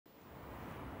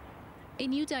A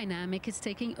new dynamic is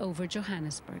taking over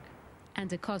Johannesburg,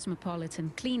 and a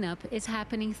cosmopolitan cleanup is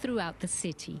happening throughout the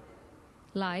city.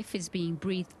 Life is being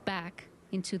breathed back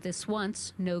into this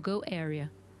once no-go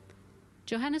area.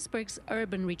 Johannesburg's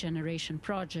urban regeneration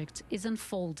project is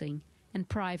unfolding, and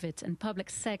private and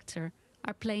public sector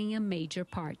are playing a major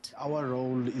part. Our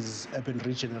role is urban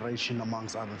regeneration,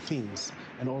 amongst other things,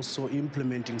 and also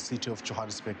implementing City of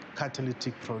Johannesburg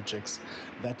catalytic projects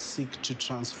that seek to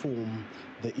transform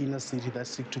the inner city, that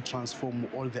seek to transform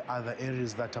all the other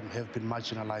areas that have been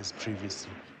marginalized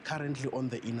previously. Currently on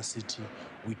the inner city,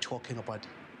 we're talking about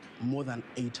more than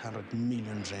 800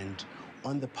 million rand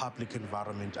on the public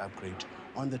environment upgrade,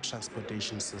 on the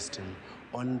transportation system,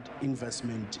 on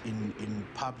investment in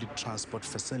public transport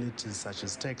facilities such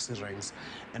as taxi ranks,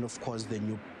 and of course the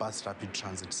new bus rapid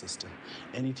transit system.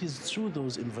 And it is through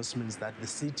those investments that the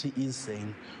city is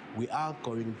saying we are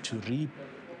going to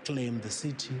reclaim the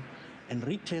city and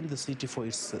reclaim the city for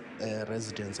its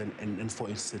residents and for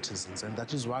its citizens. And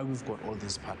that is why we've got all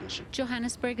these partnerships.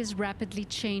 Johannesburg is rapidly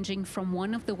changing from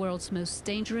one of the world's most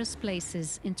dangerous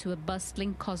places into a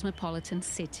bustling cosmopolitan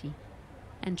city.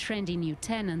 And trendy new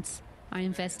tenants are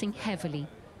investing heavily,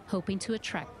 hoping to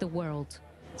attract the world.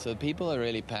 So people are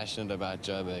really passionate about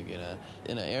Joburg.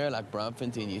 In an area like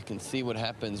Braamfontein, you can see what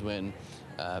happens when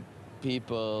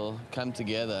people come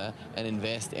together and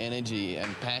invest energy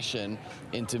and passion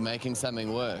into making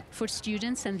something work. For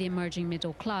students and the emerging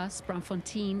middle class,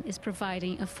 Braamfontein is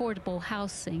providing affordable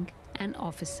housing and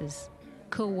offices.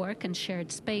 Co-work and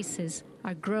shared spaces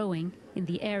are growing in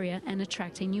the area and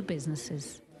attracting new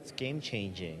businesses. It's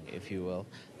game-changing, if you will.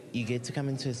 You get to come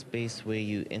into a space where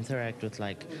you interact with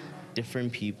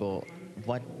different people.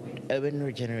 What urban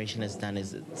regeneration has done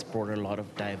is it's brought a lot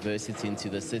of diversity into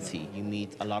the city. You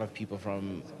meet a lot of people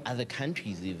from other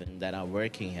countries even that are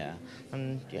working here.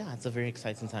 And yeah, it's a very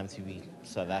exciting time to be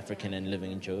South African and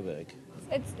living in Joburg.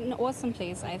 It's an awesome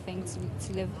place, I think,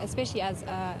 to live, especially as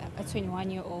a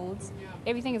 21-year-old.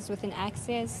 Everything is within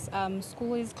access.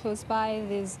 School is close by.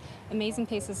 There's amazing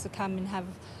places to come and have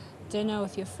dinner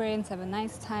with your friends, have a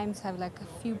nice time, to have a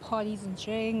few parties and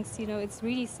drinks. It's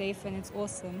really safe and it's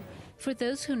awesome. For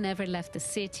those who never left the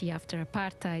city after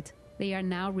apartheid, they are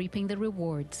now reaping the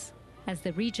rewards as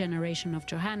the regeneration of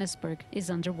Johannesburg is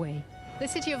underway. The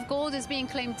City of Gold is being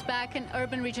claimed back, and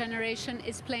urban regeneration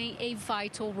is playing a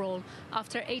vital role.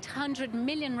 After 800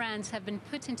 million rands have been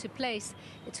put into place,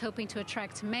 it's hoping to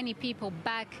attract many people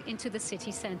back into the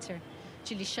city centre.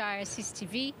 Scheier,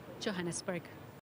 CCTV, Johannesburg.